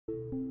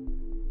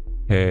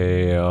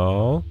Hey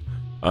y'all,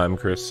 I'm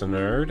Chris the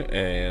Nerd,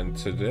 and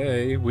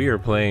today we are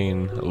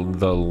playing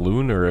the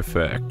Lunar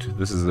Effect.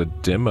 This is a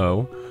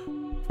demo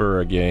for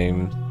a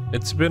game.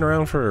 It's been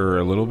around for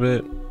a little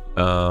bit.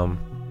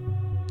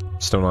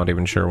 Still not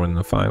even sure when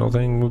the final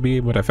thing will be,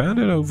 but I found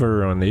it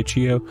over on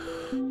itch.io,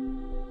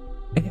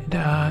 and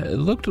it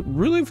looked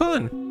really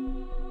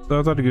fun. So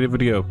I thought I'd get a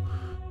video.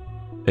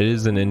 It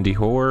is an indie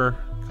horror,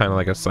 kind of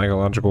like a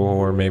psychological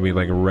horror, maybe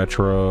like a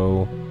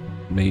retro.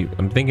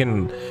 I'm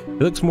thinking it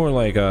looks more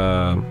like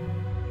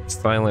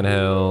Silent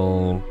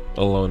Hill,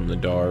 Alone in the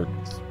Dark,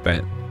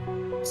 that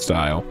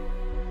style.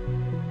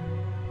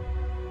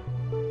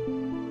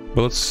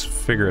 But let's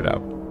figure it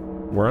out.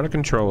 We're on a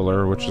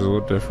controller, which is a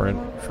little different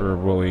for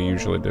what we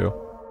usually do.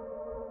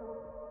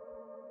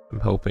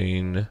 I'm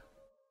hoping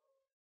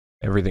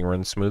everything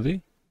runs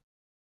smoothly.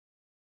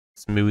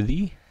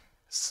 Smoothly.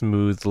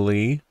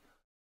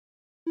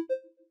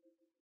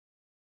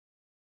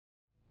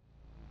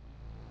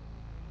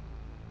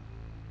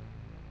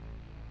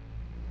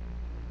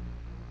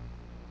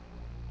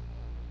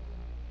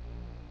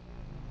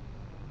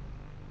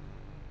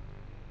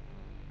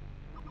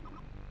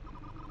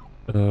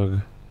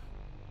 Ugh.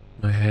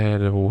 My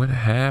head, what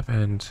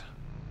happened?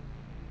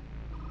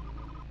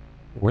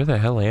 Where the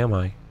hell am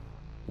I?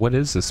 What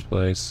is this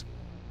place?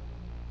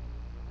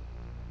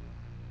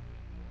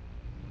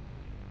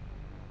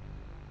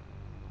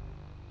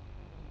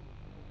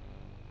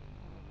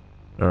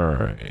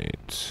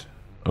 Alright.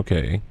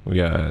 Okay, we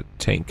got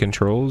tank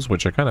controls,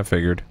 which I kind of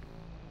figured.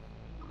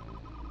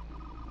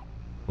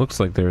 Looks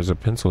like there's a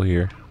pencil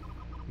here.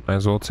 Might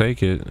as well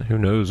take it. Who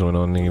knows when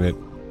I'll need it.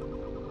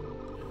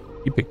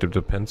 You picked up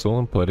the pencil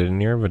and put it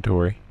in your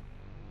inventory.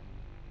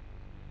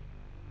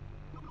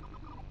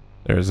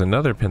 There's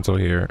another pencil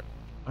here.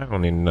 I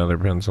don't need another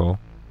pencil.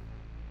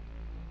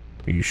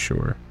 Are you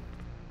sure?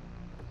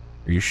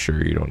 Are you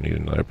sure you don't need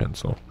another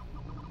pencil?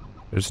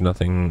 There's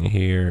nothing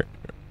here.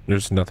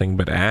 There's nothing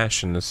but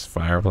ash in this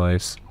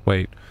fireplace.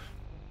 Wait.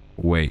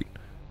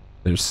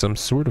 There's some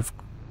sort of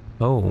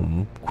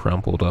foam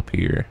crumpled up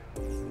here.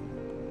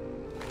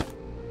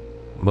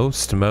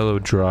 Most mellow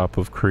drop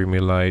of creamy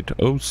light,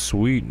 oh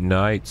sweet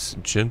night's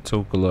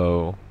gentle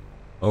glow.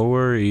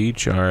 O'er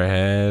each our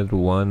head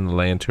one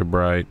lantern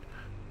bright.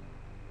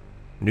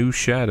 New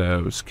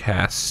shadows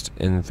cast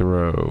and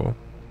throw.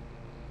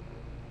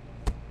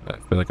 I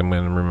feel like I'm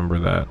going to remember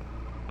that.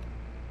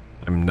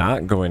 I'm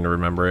not going to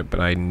remember it, but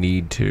I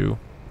need to.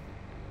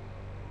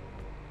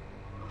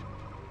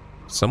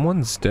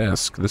 Someone's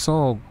desk. This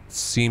all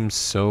seems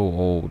so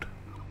old.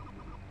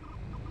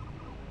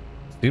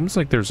 Seems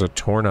like there's a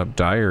torn up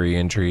diary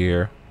entry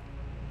here.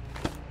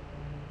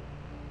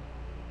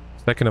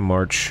 2nd of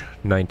March,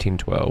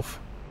 1912.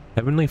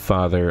 Heavenly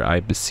Father, I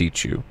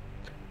beseech you.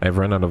 I have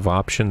run out of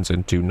options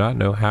and do not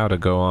know how to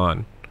go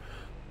on.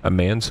 A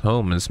man's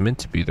home is meant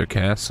to be their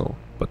castle,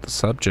 but the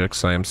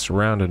subjects I am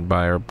surrounded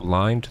by are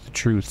blind to the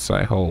truths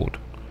I hold.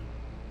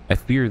 I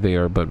fear they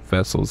are but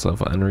vessels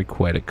of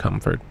unrequited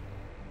comfort.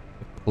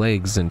 It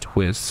plagues and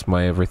twists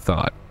my every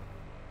thought.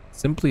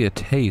 Simply a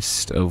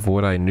taste of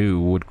what I knew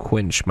would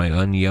quench my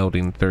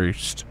unyielding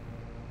thirst.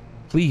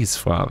 Please,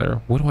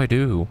 Father, what do I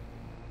do?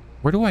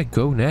 Where do I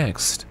go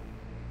next?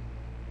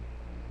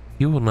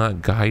 If you will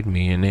not guide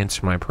me and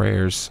answer my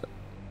prayers,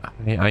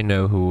 I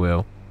know who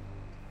will.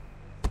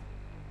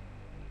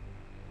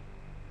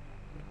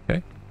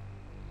 Okay.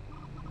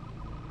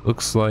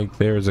 Looks like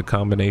there is a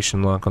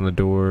combination lock on the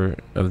door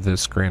of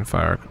this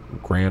grandfather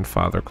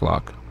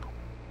clock.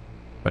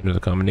 If I know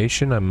the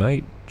combination, I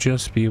might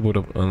just be able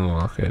to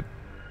unlock it.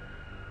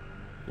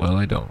 Well,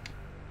 I don't.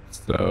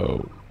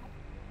 So,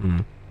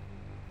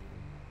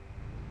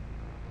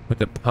 But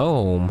the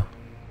poem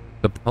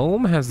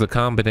has the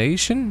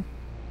combination?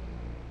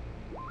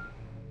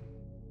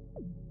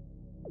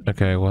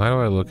 Okay, well, how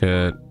do I look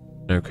at,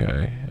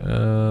 okay,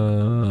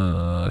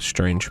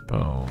 strange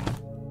poem.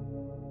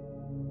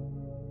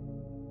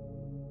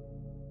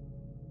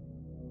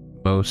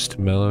 Most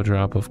mellow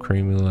drop of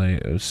creamy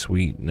light, oh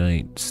sweet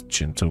night's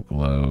gentle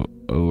glow.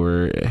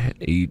 O'er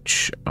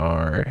each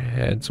our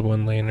heads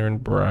one lantern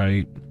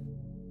bright.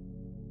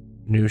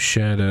 New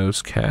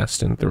shadows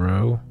cast and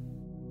throw.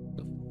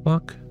 The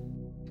fuck?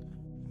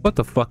 What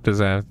the fuck does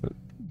that?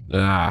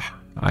 Ah,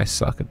 I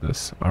suck at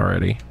this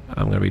already.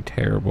 I'm gonna be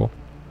terrible.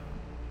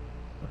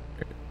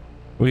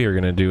 We are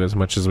gonna do as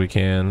much as we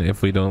can.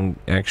 If we don't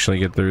actually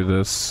get through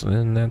this,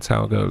 then that's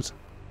how it goes.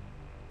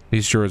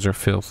 These drawers are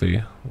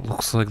filthy.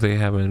 Looks like they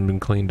haven't been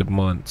cleaned in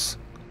months.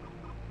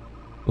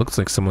 Looks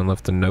like someone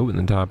left a note in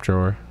the top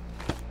drawer.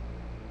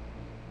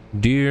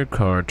 Dear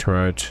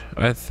Cartwright,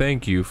 I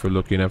thank you for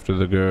looking after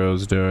the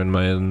girls during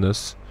my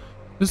illness.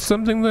 This is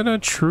something that I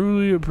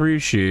truly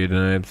appreciate, and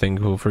I am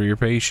thankful for your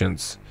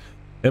patience.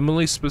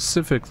 Emily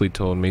specifically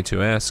told me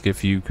to ask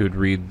if you could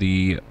read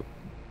the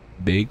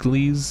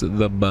Bigley's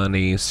the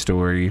Bunny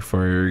story for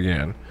her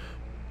again.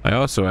 I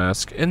also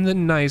ask, in the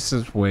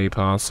nicest way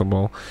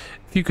possible,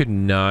 if you could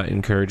not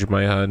encourage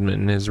my husband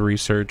in his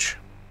research.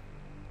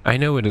 I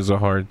know it is a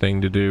hard thing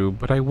to do,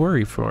 but I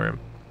worry for him.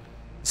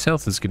 His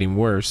health is getting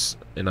worse,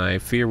 and I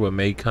fear what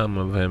may come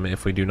of him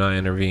if we do not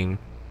intervene.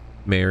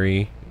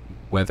 Mary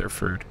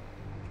Weatherford.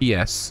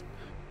 P.S.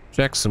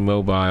 Jack's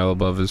mobile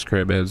above his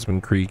crib has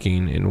been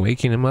creaking and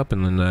waking him up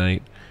in the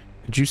night.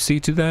 Could you see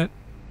to that?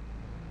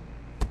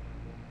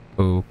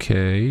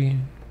 Okay.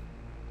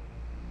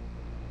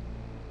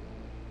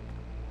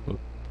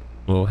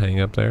 We'll hang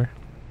up there.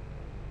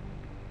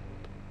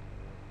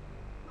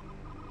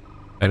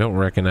 I don't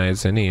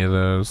recognize any of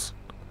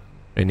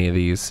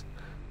these,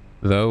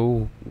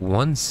 though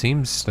one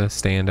seems to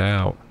stand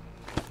out.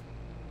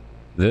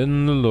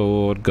 Then the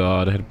Lord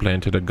God had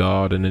planted a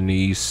garden in the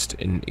east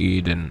in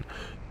Eden,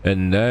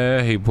 and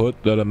there he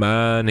put the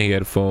man he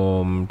had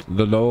formed.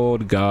 The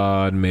Lord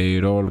God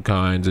made all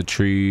kinds of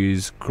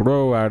trees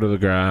grow out of the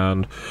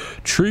ground,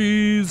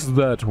 trees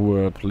that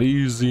were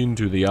pleasing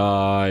to the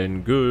eye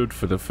and good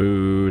for the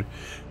food.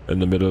 In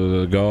the middle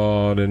of the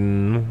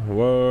garden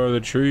were the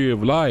tree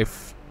of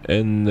life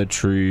and the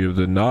tree of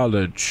the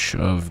knowledge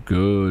of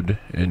good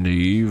and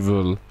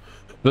evil.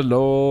 The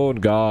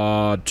Lord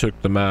God took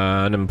the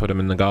man and put him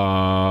in the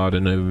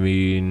garden of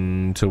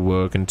Eden to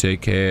work and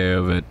take care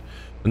of it.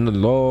 And the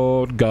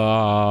Lord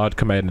God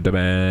commanded the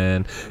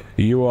man,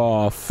 "You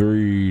are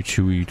free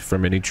to eat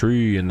from any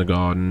tree in the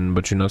garden,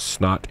 but you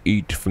must not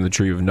eat from the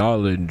tree of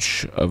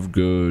knowledge of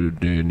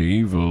good and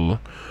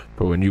evil.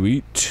 For when you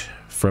eat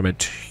from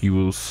it, you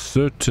will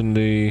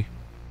certainly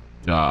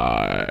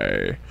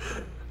die."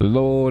 The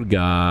Lord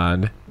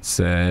God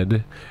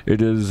said,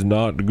 "It is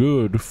not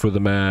good for the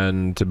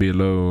man to be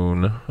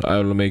alone. I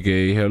will make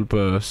a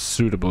helper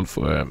suitable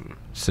for him,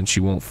 since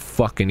you won't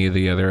fuck any of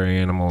the other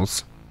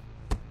animals."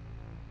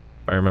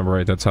 If I remember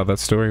right, that's how that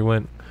story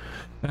went.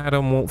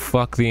 Adam won't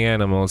fuck the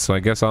animals, so I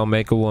guess I'll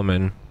make a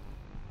woman.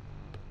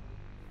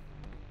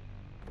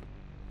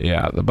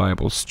 Yeah, the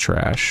Bible's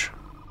trash.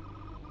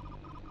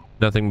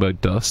 Nothing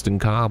but dust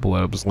and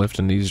cobwebs left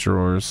in these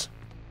drawers.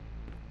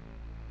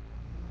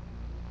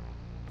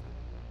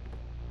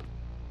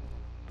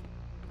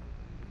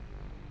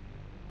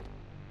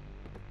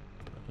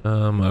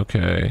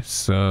 Okay,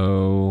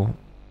 so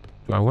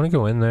do I want to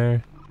go in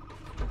there?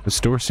 The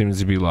store seems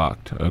to be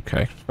locked.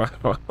 Okay.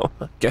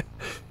 Okay.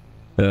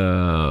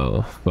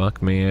 Oh,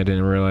 fuck me. I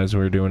didn't realize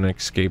we were doing an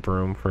escape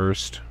room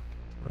first.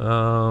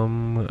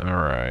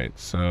 Alright,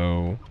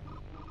 so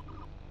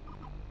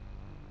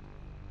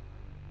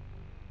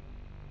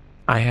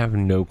I have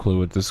no clue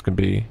what this could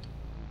be.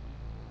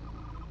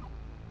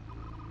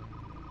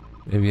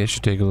 Maybe I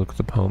should take a look at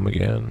the poem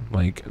again.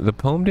 Like, the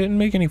poem didn't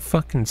make any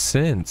fucking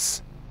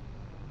sense.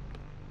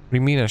 What do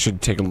you mean I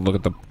should take a look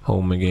at the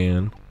poem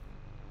again?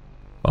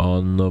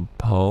 On the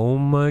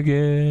poem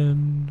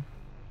again.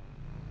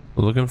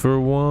 Looking for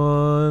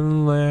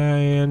one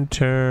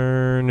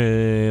lantern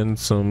and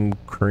some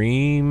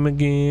cream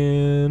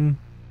again.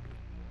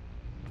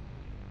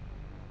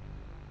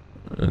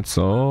 That's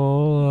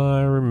all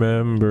I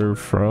remember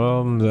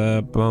from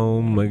that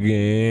poem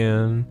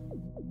again.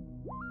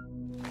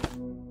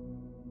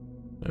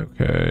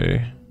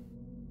 Okay.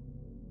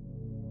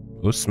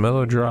 Most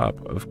mellow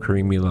drop of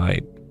creamy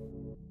light.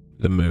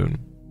 The moon.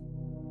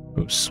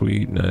 Oh,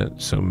 sweet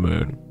nut. So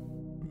moon.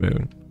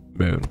 Moon.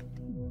 Moon.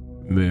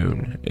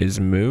 Moon. Is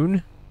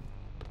moon?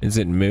 Is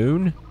it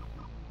moon?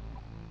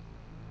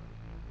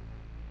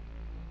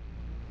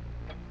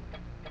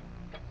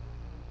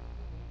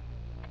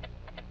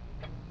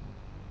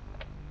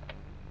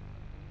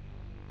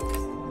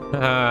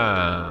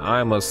 Ah,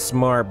 I'm a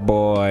smart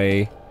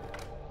boy.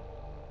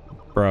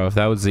 Bro, if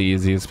that was the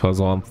easiest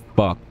puzzle, I'm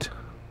fucked.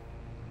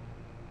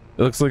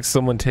 It looks like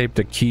someone taped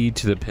a key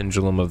to the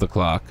pendulum of the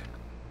clock.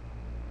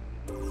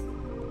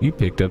 You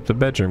picked up the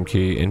bedroom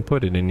key and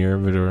put it in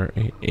your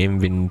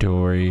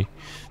inventory.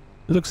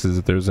 It looks as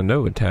if there's a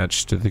note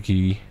attached to the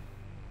key.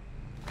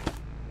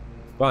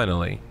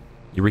 Finally,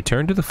 you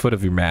return to the foot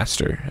of your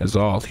master, as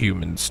all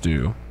humans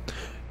do.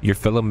 Your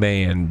fellow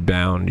man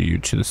bound you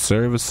to the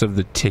service of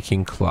the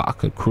ticking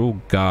clock, a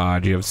cruel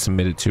god you have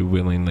submitted to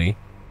willingly.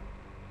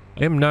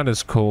 I am not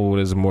as cold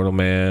as a mortal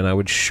man. I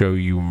would show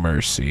you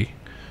mercy.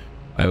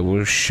 I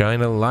will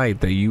shine a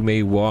light that you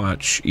may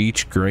watch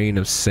each grain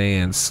of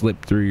sand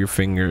slip through your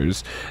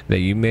fingers, that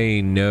you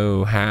may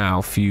know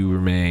how few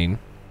remain.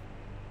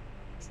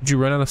 Should you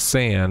run out of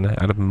sand,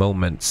 out of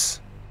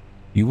moments,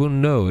 you will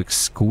know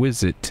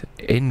exquisite,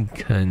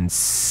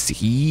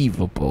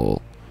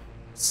 inconceivable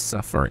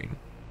suffering.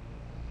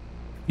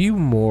 Few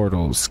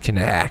mortals can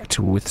act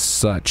with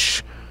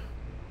such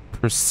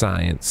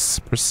prescience.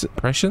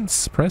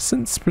 Presence?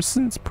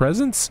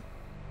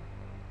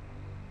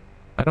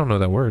 I don't know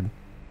that word.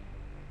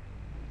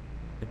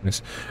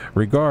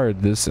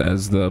 Regard this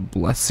as the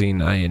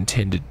blessing I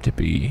intended to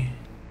be.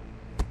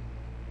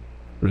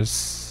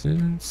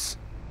 Presence?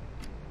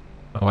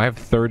 Oh, I have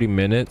 30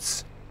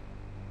 minutes?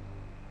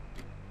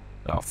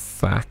 Oh,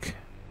 fuck.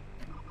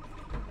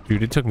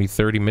 Dude, it took me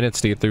 30 minutes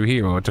to get through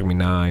here. Well, it took me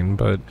 9,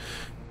 but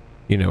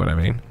you know what I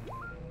mean.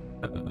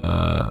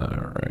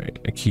 Alright,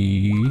 a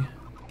key.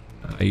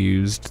 I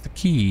used the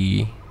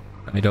key.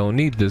 I don't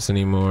need this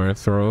anymore.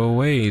 Throw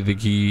away the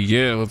key.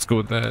 Yeah, let's go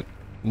with that.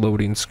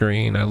 loading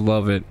screen. I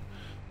love it.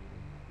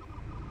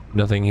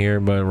 Nothing here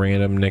but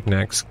random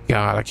knickknacks.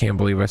 God, I can't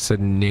believe I said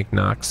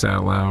knickknacks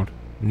out loud.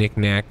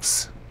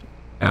 Knickknacks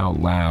out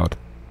loud.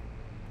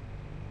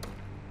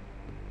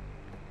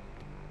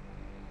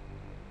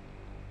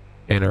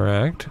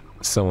 Interact.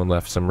 Someone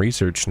left some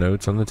research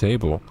notes on the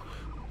table.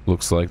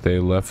 Looks like they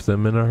left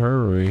them in a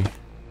hurry.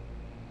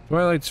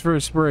 Twilight's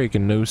first break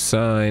and no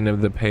sign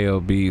of the pale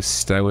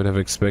beast. I would have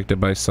expected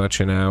by such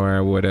an hour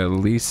I would at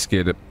least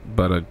get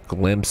but a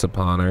glimpse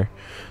upon her.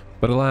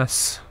 But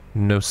alas,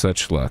 no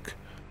such luck.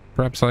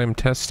 Perhaps I am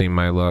testing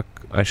my luck.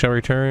 I shall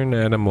return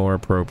at a more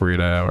appropriate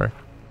hour.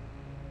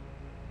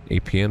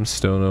 8 p.m.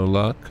 still no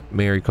luck.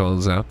 Mary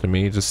calls out to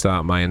me to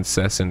stop my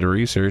incessant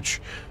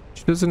research.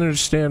 She doesn't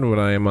understand what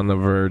I am on the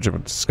verge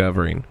of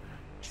discovering.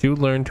 She would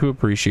learn to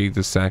appreciate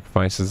the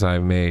sacrifices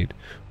I've made,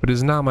 but it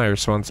is not my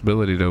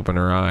responsibility to open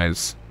her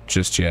eyes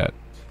just yet.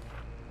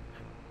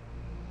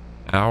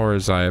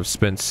 Hours I have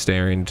spent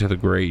staring into the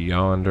great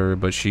yonder,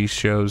 but she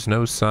shows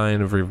no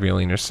sign of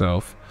revealing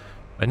herself.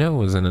 I know it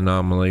was an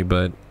anomaly,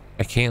 but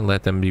I can't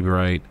let them be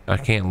right. I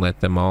can't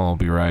let them all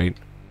be right.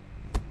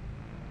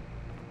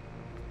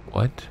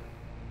 What?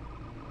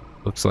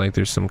 Looks like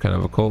there's some kind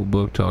of occult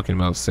book talking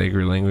about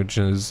sacred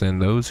languages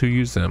and those who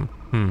use them.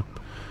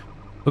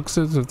 Looks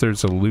as if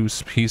there's a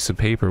loose piece of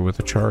paper with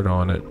a chart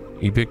on it.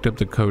 You picked up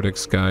the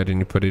codex guide and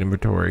you put it in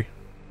inventory.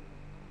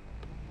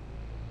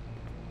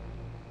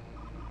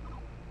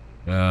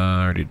 I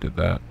already did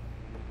that.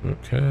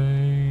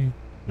 Okay.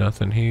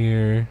 Nothing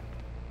here.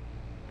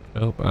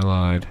 Nope, I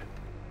lied.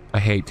 I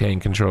hate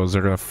tank controls.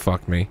 They're gonna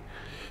fuck me.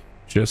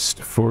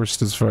 Just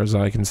forced as far as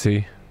I can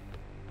see.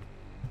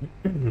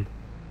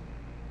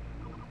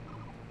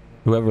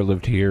 Whoever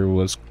lived here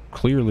was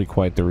clearly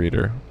quite the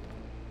reader.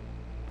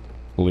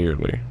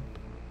 Clearly.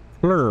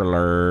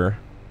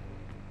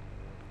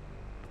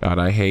 God,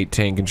 I hate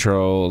tank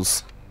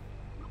controls.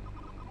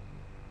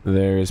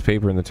 There is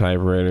paper in the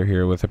typewriter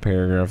here with a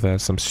paragraph that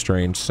has some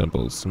strange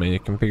symbols. Maybe I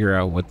can figure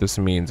out what this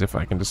means if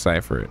I can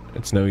decipher it.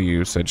 It's no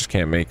use. I just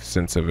can't make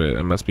sense of it.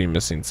 I must be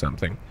missing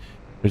something.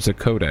 There's a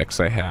codex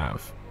I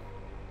have.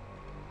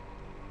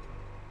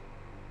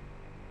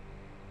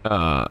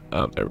 Oh,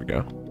 there we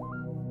go.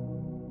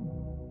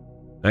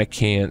 I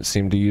can't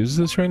seem to use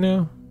this right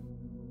now.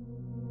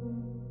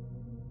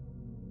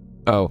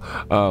 Nope.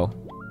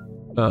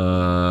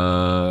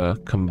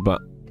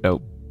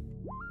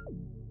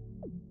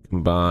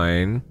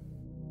 Combine.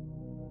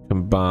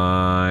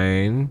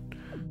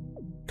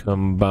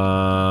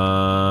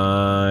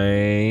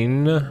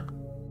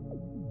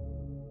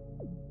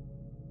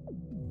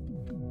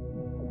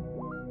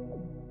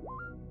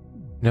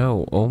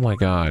 No, oh my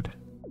god.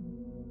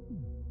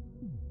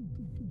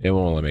 It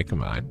won't let me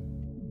combine.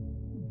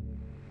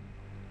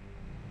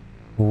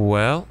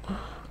 Well,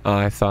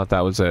 I thought that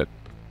was it.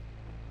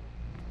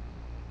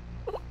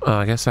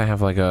 I guess I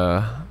have like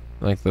the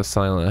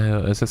Silent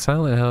Hill. Is it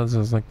Silent Hill?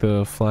 Is like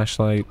the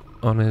flashlight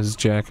on his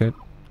jacket?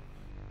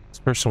 This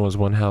person was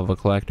one hell of a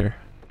collector.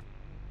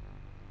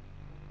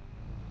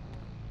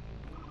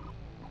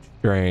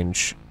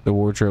 Strange. The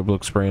wardrobe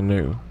looks brand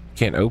new.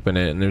 Can't open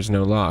it and there's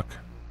no lock.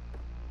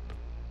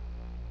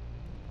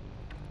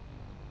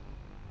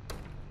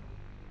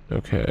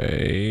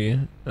 Okay.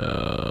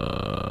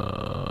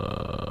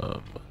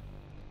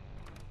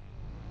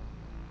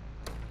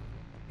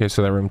 Okay,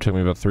 so that room took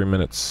me about 3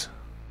 minutes.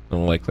 I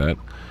don't like that.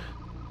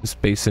 This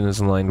basin is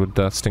lined with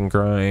dust and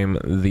grime.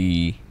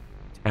 The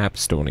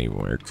taps don't even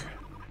work.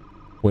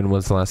 When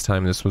was the last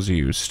time this was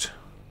used?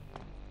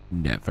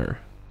 Never.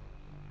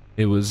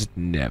 It was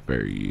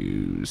never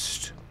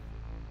used.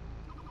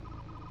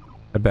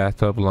 A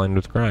bathtub lined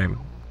with grime.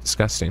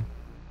 Disgusting.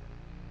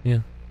 Yeah.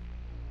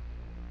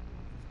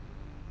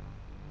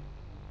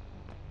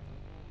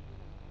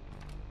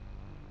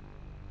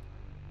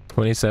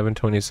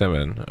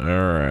 $27.27.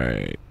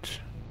 Alright.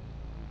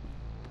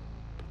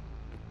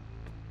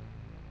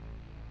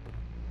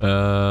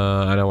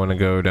 I don't want to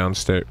go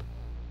downstairs.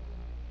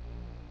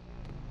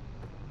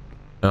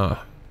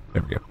 Oh,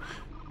 there we go.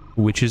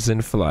 Witches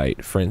in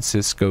Flight,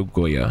 Francisco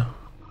Goya.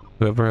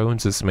 Whoever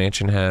owns this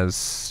mansion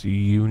has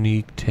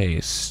unique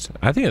taste.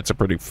 I think that's a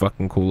pretty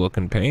fucking cool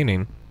looking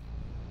painting.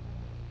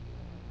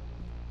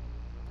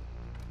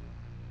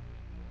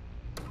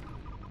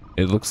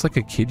 It looks like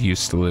a kid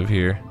used to live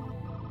here.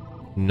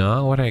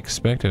 Not what I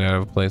expected out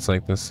of a place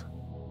like this.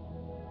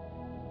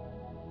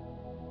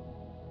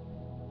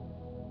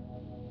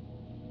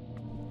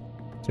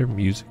 Is there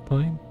music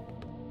playing?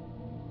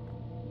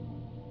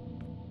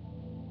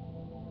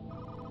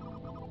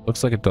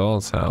 Looks like a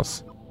doll's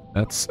house.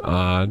 That's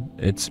odd.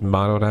 It's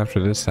modeled after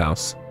this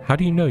house. How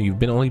do you know?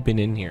 You've only been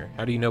in here.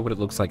 How do you know what it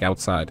looks like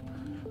outside?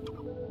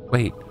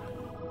 Wait.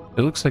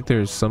 It looks like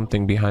there's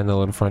something behind the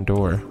little front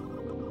door.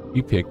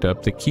 You picked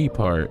up the key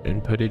part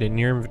and put it in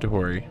your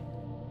inventory.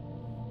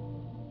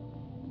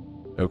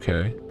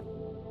 Okay.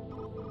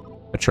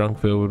 A trunk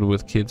filled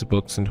with kids'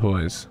 books and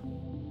toys.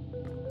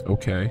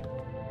 Okay.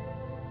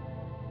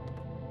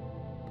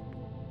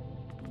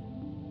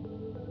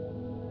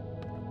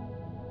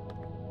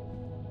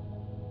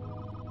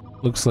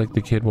 Looks like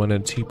the kid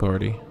wanted a tea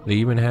party. They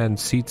even had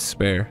seats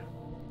spare.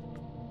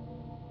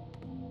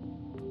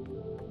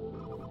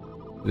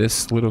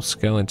 This little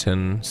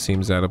skeleton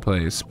seems out of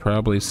place.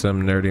 Probably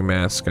some nerdy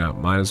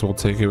mascot. Might as well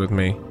take it with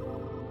me.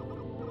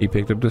 He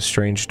picked up the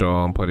strange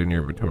doll and put it in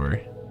your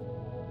inventory.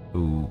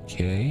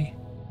 Okay.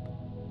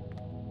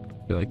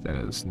 I feel like that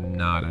is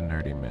not a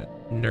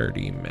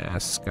nerdy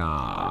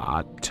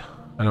mascot.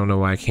 I don't know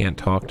why I can't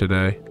talk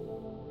today.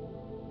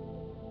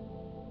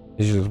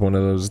 It's just one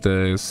of those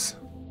days.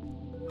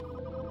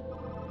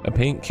 A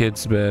pink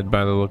kid's bed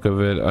by the look of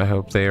it. I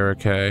hope they are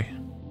okay.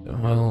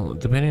 Well,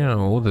 depending on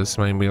how old this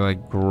might be,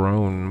 like,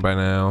 grown by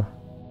now.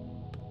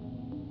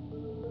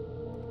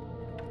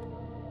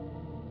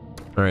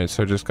 Alright,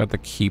 so I just got the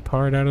key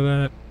part out of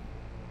that.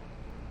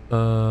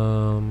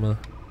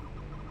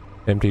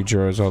 Empty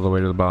drawers all the way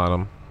to the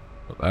bottom.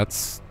 Well,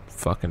 that's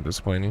fucking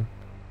disappointing.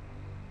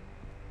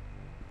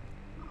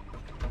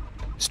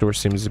 Store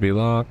seems to be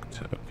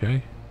locked.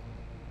 Okay.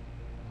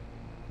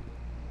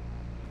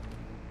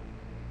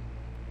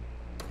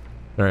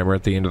 Alright, we're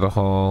at the end of the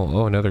hall.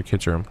 Oh, another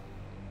kid's room.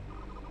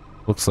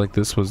 Looks like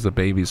this was the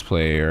baby's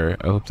play area.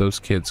 I hope those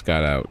kids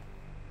got out.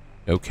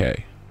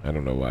 Okay. I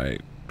don't know why.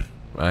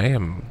 I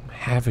am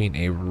having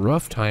a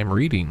rough time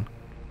reading.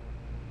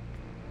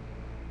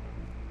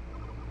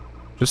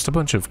 Just a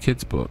bunch of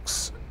kids'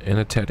 books and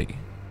a teddy.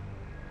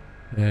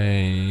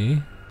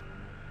 Hey.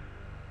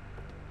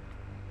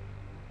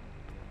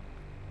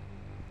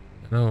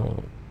 I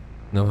don't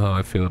know how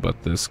I feel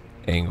about this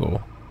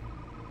angle.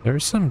 There are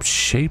some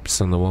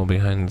shapes on the wall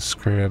behind this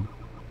crib.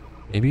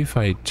 Maybe if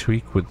I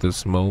tweak with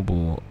this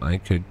mobile, I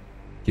could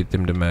get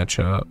them to match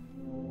up.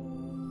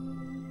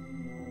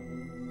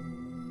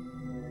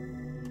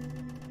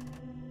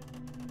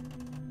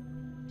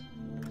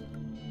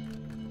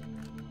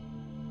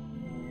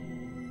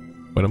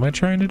 What am I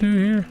trying to do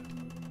here?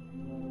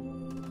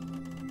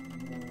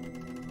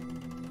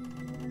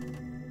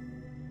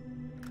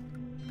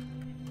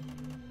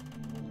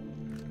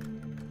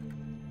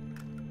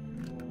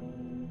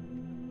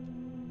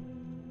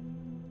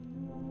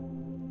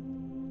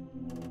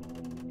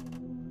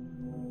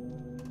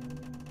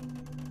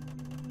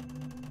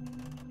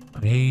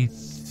 I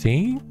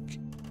think?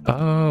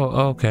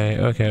 Oh,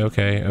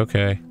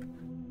 okay.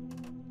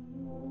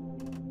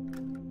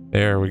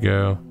 There we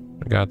go.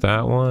 I got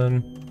that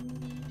one.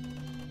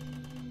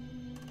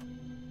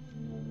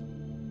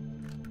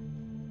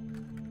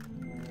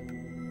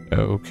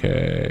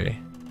 Okay.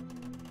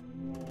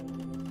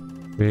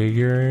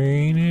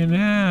 Figuring it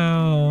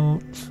out.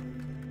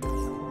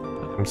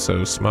 I'm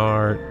so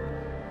smart.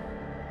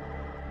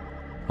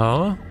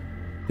 Huh?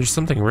 There's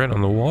something written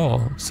on the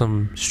wall.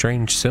 Some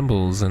strange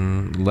symbols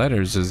and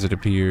letters as it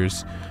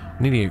appears.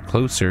 I need to get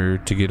closer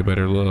to get a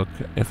better look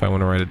if I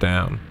want to write it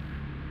down.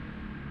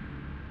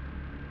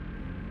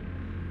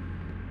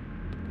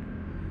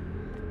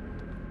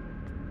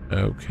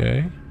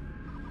 Okay.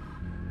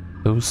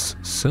 Those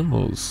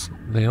symbols,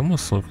 they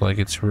almost look like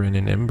it's written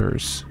in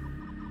embers.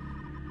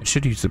 I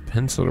should use a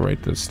pencil to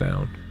write this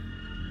down.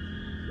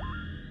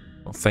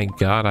 Well, thank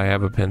God I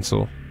have a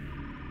pencil.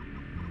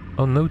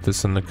 I'll note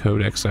this in the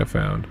codex I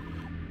found.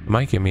 It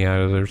might get me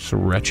out of this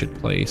wretched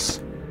place.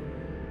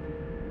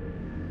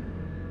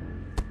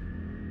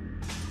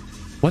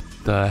 What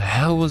the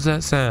hell was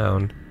that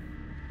sound?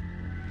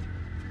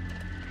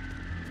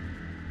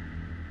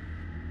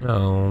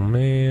 Oh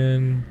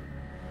man.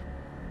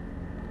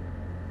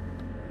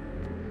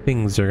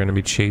 Things are gonna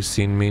be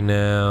chasing me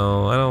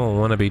now. I don't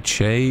want to be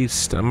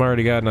chased. I'm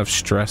already got enough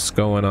stress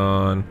going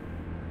on.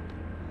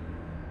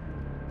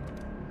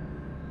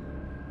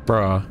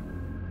 Bruh.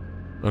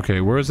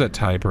 Okay, where's that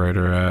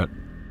typewriter at?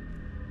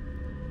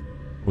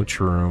 Which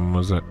room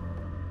was it?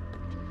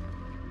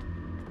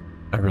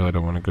 I really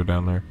don't want to go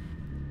down there.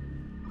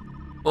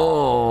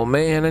 Oh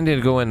man, I need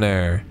to go in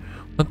there.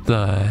 What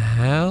the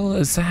hell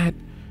is that?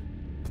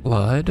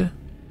 Blood?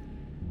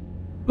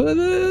 But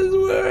this is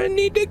where I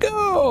need to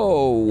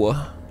go.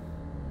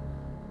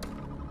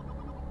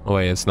 Oh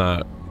wait, it's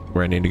not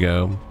where I need to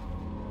go.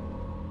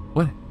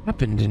 What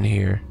happened in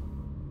here?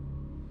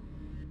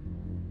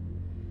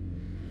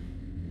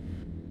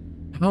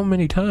 How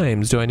many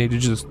times do I need to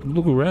just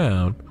look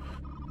around?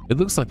 It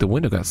looks like the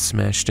window got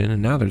smashed in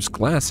and now there's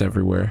glass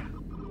everywhere.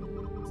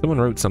 Someone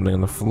wrote something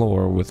on the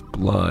floor with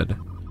blood.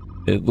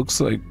 It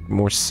looks like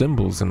more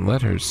symbols and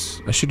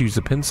letters. I should use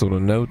a pencil to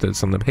note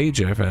this on the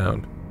page I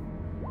found.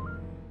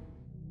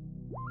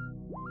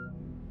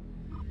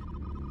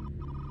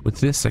 With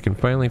this, I can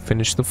finally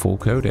finish the full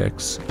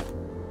codex.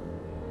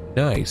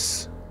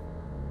 Nice.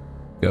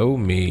 Go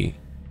me.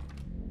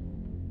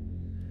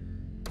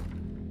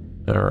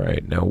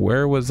 Alright, now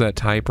where was that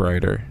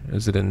typewriter?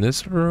 Is it in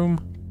this room?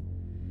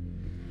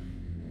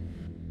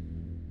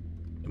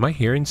 Am I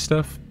hearing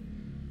stuff?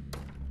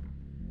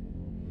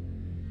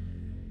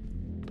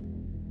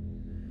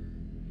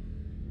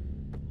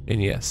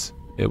 And yes,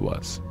 it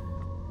was.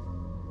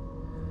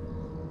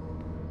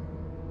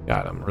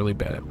 God, I'm really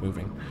bad at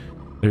moving.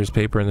 There's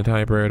paper in the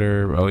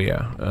typewriter. Oh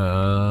yeah.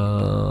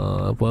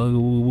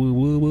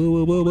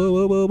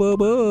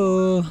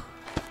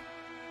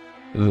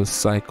 The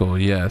cycle,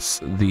 yes.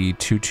 The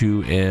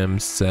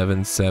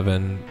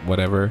 22M77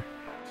 whatever.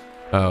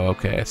 Oh,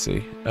 okay, I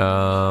see.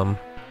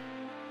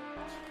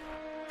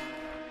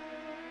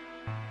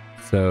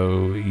 So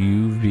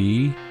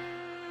UV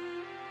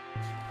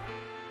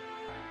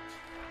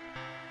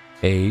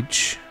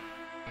H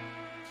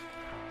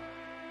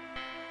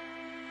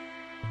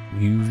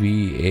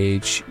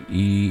UVHEE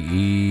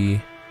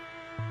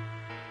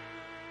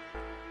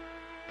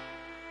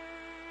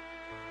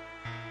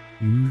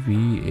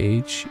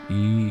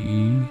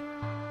UVHEE.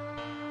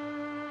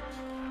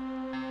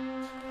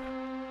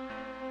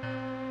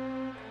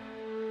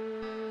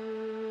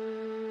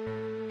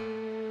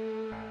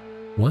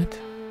 What?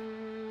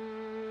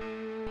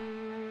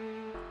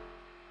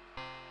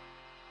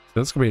 So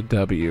that's gonna be a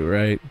W,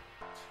 right?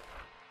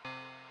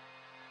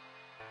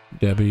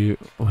 W,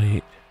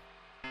 wait.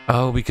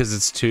 Oh, because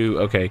it's two,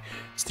 okay.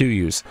 It's two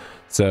U's.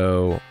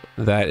 So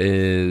that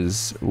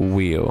is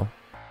wheel.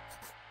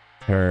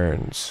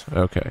 Turns,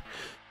 okay.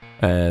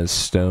 As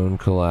stone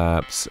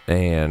collapse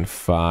and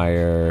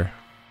fire,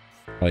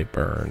 light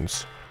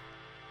burns.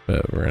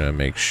 But we're gonna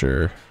make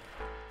sure.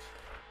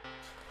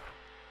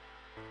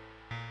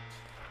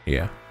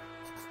 Yeah.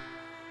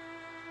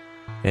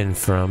 And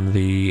from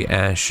the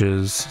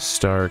ashes,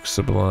 Stark,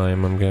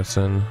 Sublime, I'm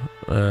guessing.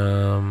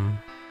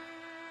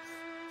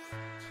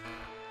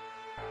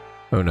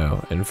 Oh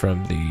no, and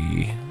from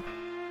the...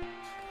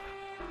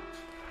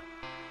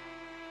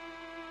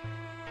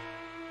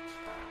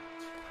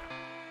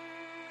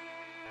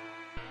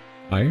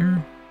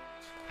 Fire?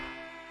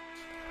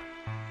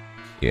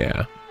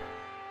 Yeah.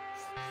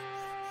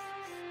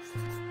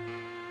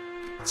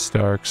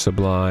 Stark,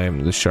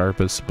 Sublime, the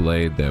sharpest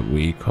blade that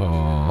we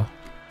call...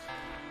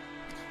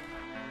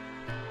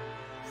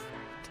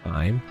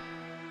 Time?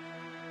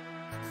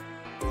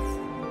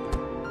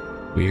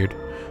 Weird.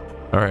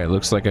 Alright,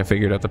 looks like I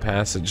figured out the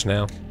passage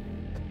now.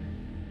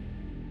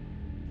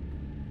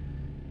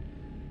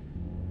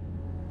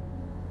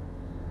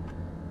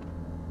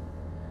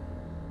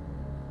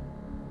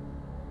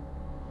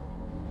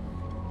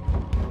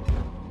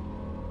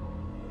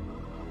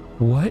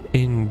 What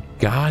in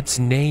God's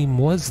name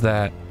was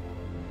that?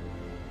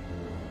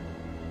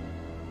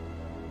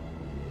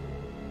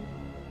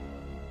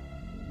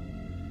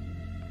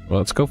 Well,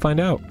 let's go find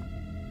out.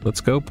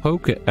 Let's go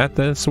poke it at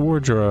this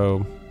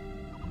wardrobe.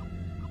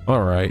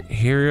 Alright,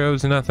 here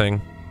goes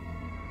nothing.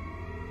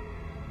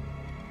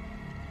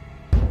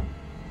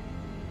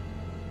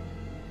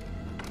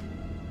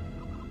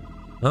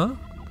 Huh?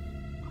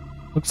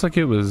 Looks like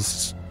it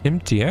was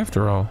empty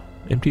after all.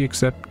 Empty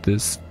except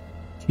this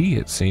key,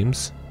 it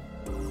seems.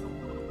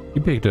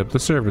 You picked up the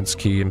servant's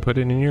key and put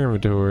it in your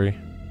inventory.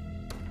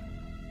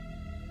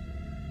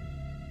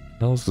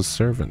 How's the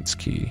servant's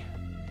key?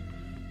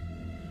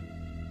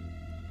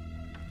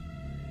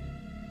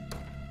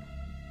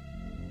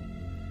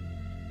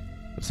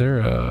 Is there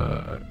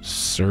a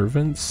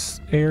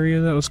servants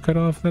area that was cut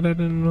off that I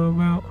didn't know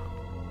about?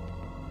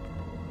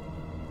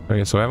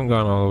 Okay, so I haven't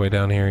gone all the way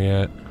down here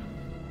yet.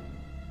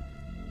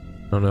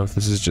 I don't know if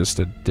this is just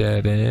a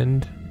dead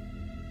end.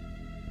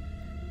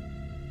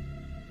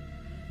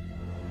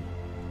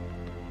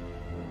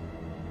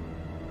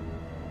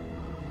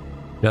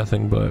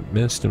 Nothing but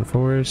mist and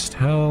forest.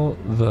 How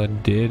the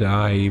did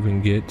I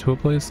even get to a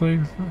place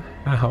like that?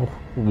 How?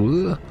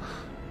 Ugh.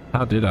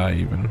 How did I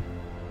even?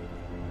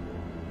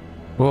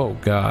 Oh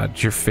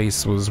God, your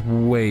face was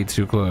way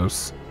too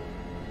close.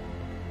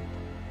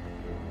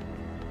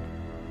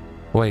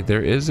 Wait,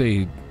 there is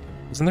a...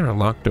 Isn't there a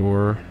locked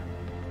door?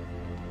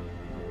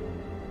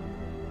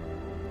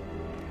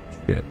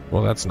 Shit,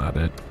 well that's not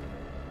it.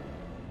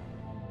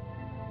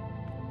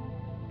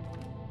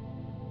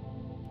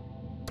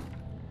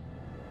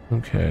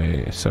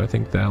 Okay, so I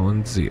think that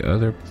one's the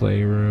other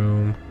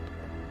playroom.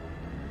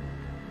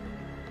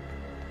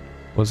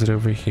 Was it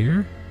over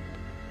here?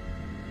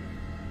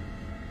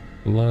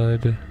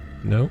 Blood.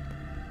 Nope.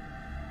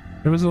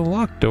 There was a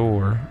locked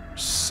door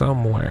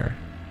somewhere.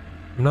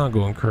 I'm not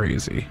going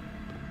crazy.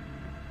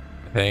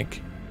 I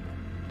think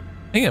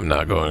I'm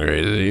not going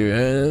crazy.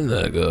 I'm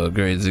not going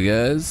crazy,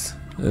 guys.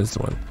 This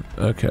one.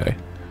 Okay.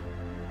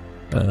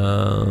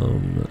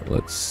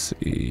 Let's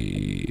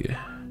see.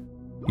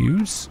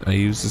 Use? I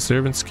used the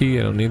servant's key.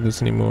 I don't need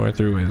this anymore. I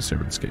threw away the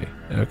servant's key.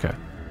 Okay.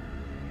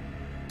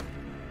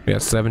 We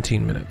got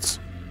 17 minutes.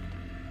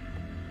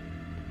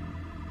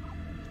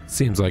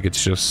 Seems like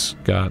it's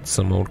just got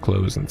some old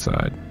clothes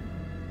inside.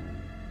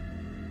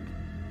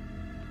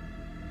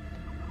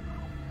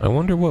 I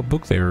wonder what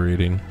book they were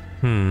reading.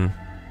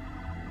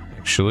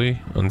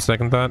 Actually, on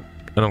second thought,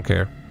 I don't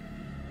care.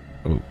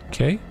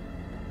 Okay.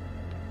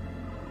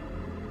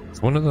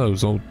 It's one of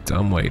those old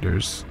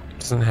dumbwaiters. It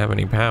doesn't have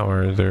any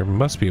power. There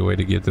must be a way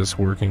to get this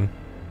working.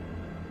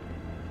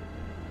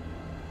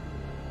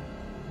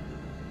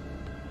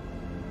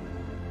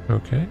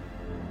 Okay.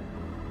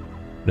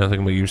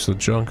 Nothing but useless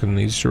junk in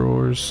these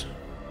drawers.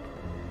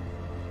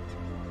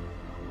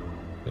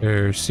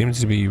 There seems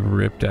to be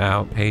ripped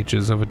out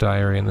pages of a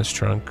diary in this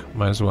trunk.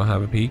 Might as well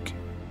have a peek.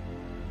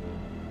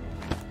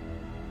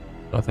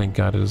 Oh, thank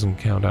God it doesn't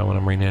count out when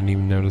I'm reading. I didn't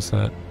even notice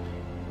that.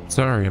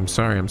 Sorry, I'm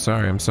sorry, I'm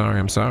sorry, I'm sorry,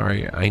 I'm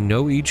sorry. I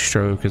know each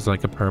stroke is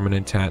like a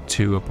permanent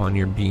tattoo upon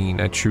your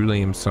being. I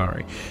truly am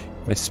sorry.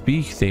 If I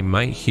speak, they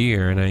might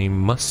hear, and I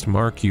must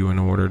mark you in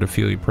order to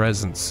feel your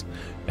presence.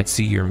 I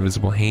see your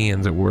invisible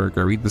hands at work.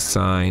 I read the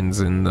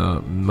signs in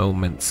the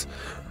moments.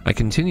 I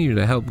continue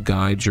to help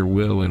guide your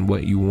will and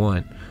what you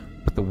want.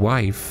 But the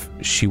wife,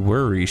 she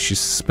worries, she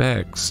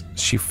suspects,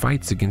 she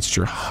fights against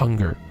your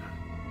hunger.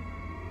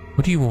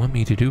 What do you want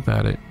me to do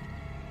about it?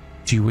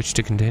 Do you wish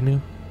to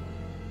continue?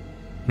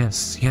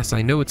 Yes,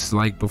 I know it's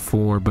like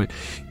before, but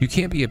you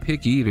can't be a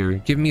picky eater.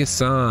 Give me a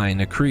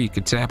sign, a creak,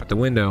 a tap at the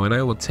window, and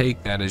I will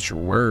take that as your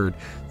word.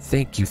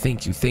 Thank you,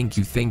 thank you, thank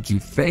you, thank you,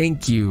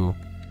 thank you.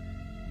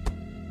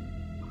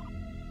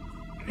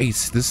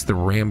 Ace, this is the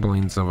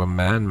ramblings of a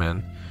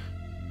madman.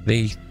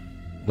 They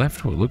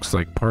left what looks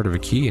like part of a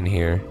key in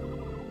here.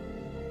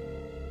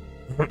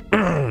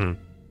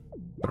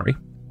 Sorry.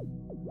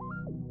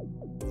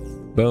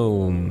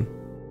 Boom.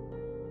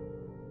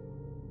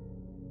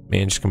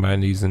 Managed to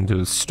combine these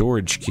into a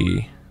storage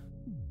key.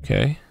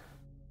 Okay.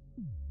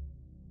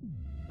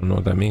 I don't know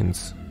what that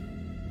means.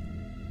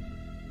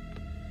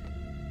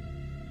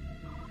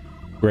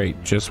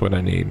 Great, just what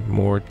I need.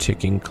 More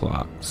ticking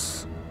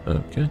clocks.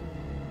 Okay.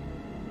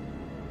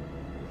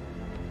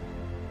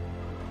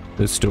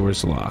 This door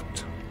is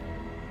locked.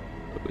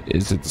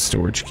 Is it the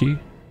storage key?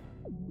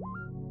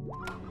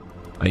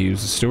 I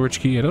use the storage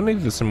key. I don't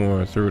need this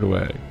anymore. I threw it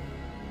away.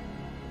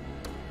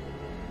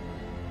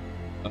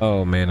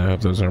 Oh man, I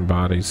hope those aren't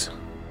bodies.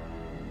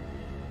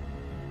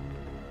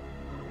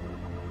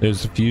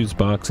 There's a fuse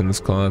box in this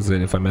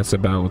closet. If I mess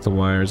about with the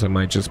wires, I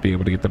might just be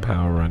able to get the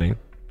power running.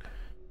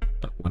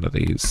 Not one of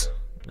these.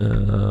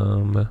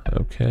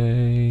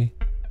 Okay.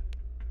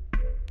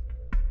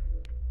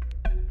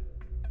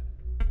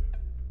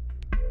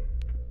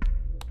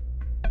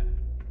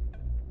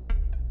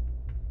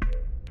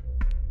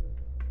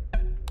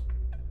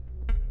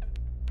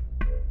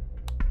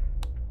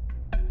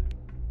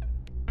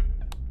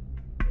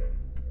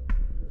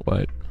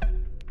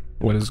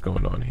 What is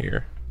going on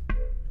here?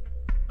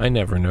 I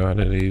never know how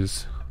to do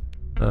these.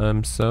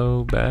 I'm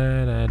so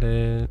bad at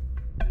it.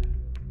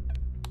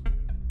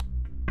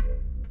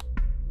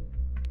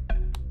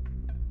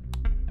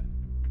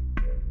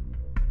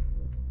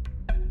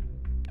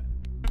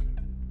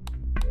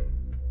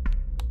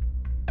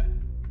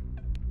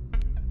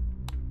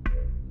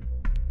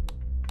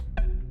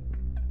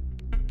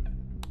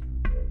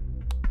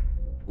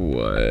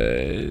 What?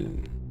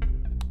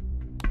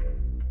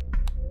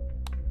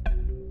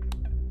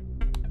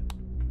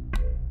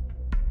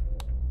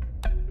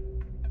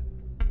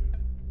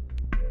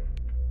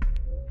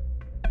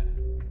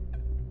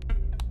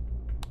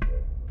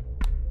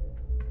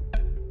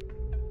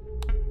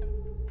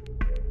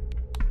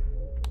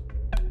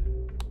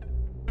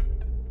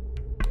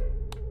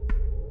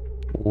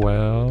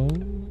 Well,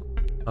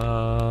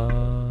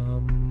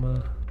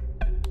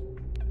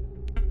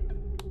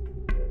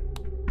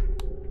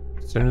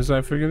 as soon as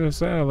I figure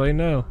this out, I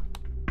know.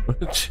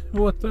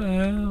 What the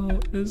hell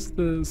is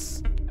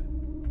this?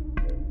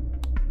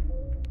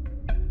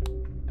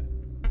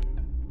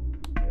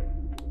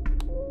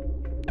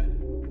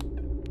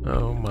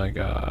 Oh my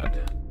God,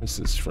 this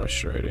is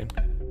frustrating.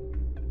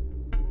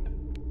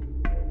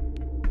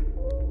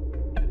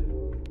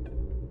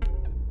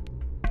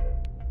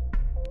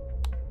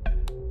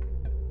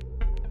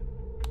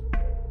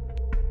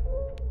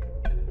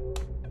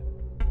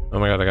 Oh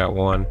my God, I got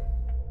one.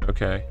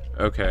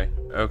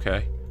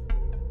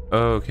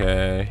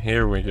 Okay,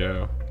 here we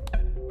go.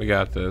 We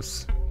got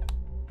this.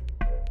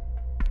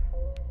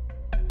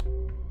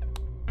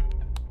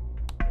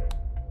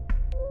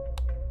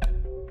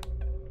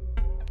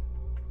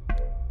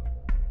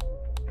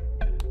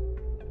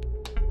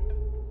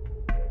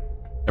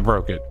 I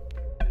broke it.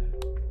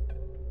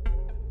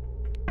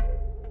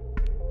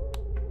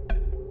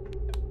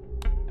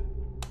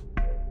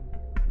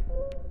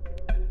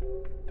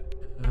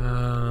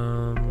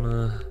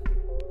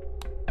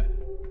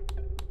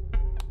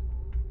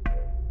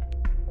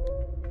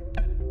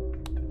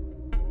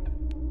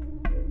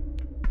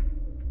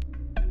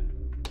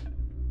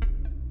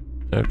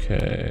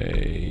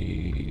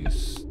 Okay,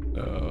 so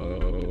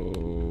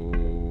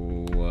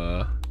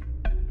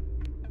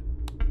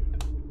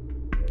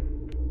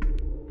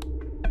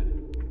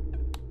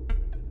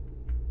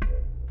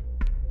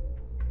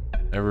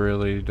I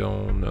really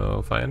don't know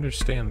if I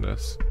understand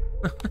this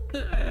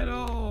at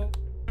all.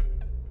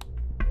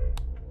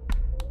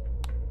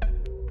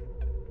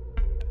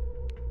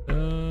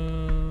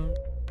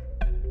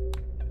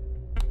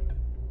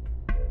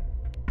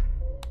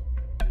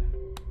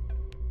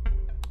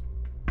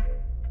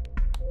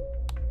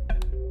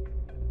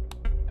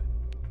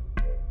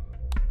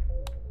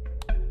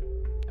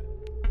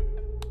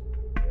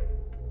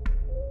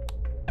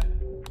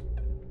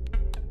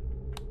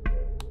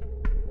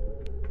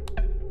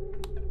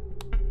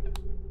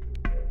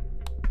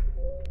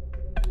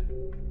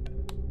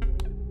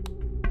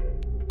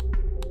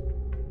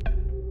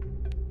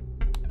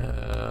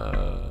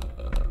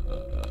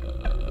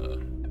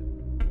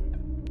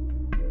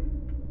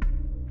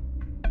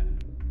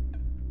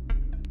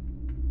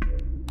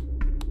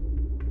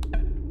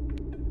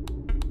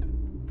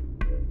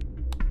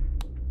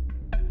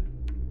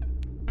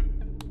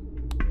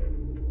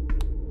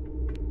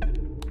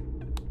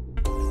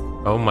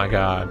 Oh my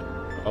god.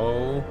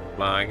 Oh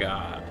my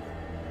god.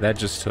 That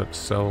just took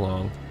so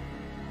long.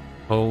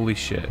 Holy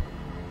shit.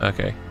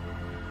 Okay.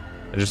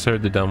 I just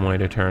heard the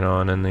dumbwaiter turn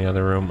on in the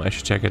other room. I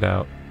should check it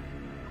out.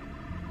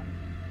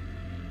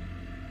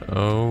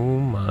 Oh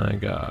my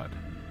god.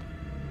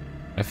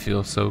 I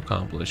feel so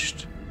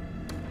accomplished.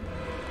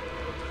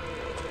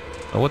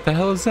 Oh, what the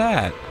hell is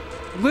that?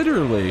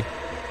 Literally.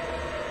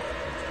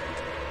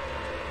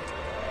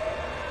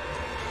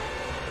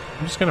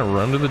 I'm just gonna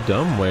run to the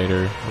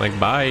dumbwaiter. Like,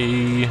 bye.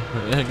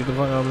 Get the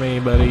fuck off me,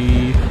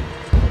 buddy.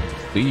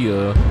 See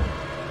ya.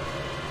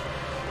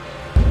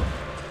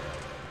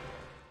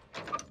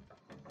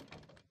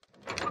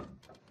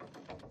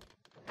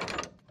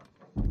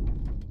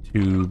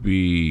 To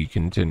be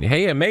continued.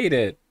 Hey, I made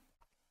it.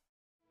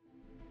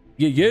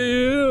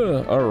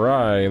 Yeah. All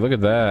right, look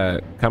at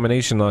that.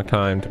 Combination lock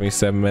time,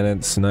 27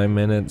 minutes, 9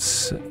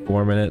 minutes,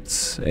 4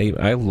 minutes, 8.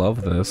 I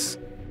love this.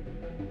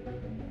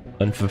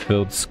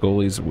 Unfulfilled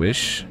Scully's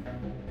wish.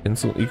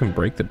 Pencil, you can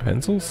break the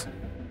pencils?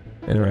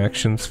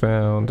 Interactions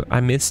found.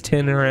 I missed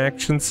 10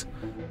 interactions.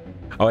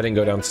 Oh, I didn't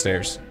go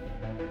downstairs.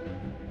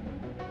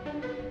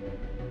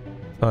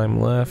 Time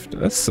left.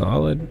 That's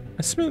solid.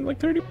 I spent like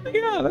 30.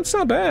 Yeah, that's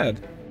not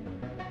bad.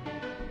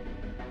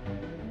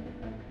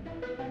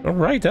 All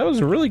right, that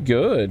was really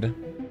good.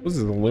 This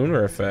is the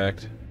Lunar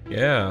effect.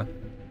 Yeah.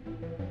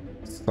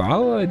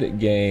 Solid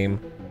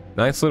game.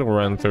 Nice little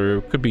run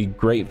through. Could be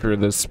great for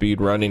the speed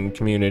running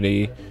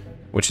community,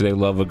 which they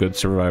love a good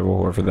survival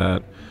horror for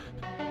that.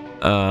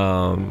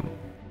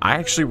 I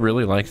actually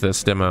really like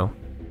this demo.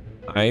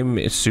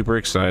 I'm super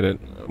excited.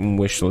 I'm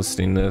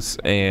wishlisting this,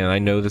 and I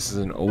know this is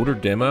an older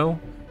demo,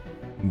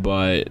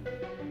 but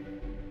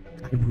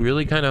I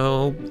really kind of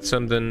hope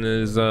something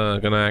is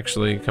gonna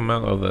actually come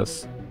out of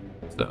this.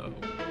 So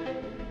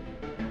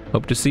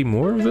hope to see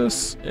more of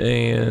this,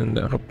 and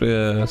I hope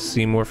to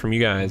see more from you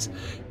guys.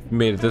 If you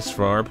made it this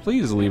far,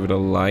 please leave it a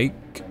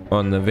like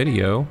on the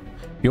video.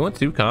 If you want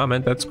to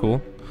comment, that's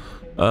cool.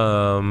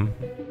 And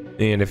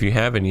if you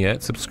haven't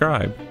yet,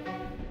 subscribe.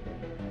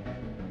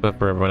 But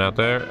for everyone out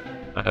there,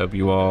 I hope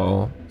you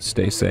all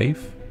stay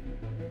safe,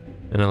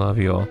 and I love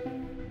you all.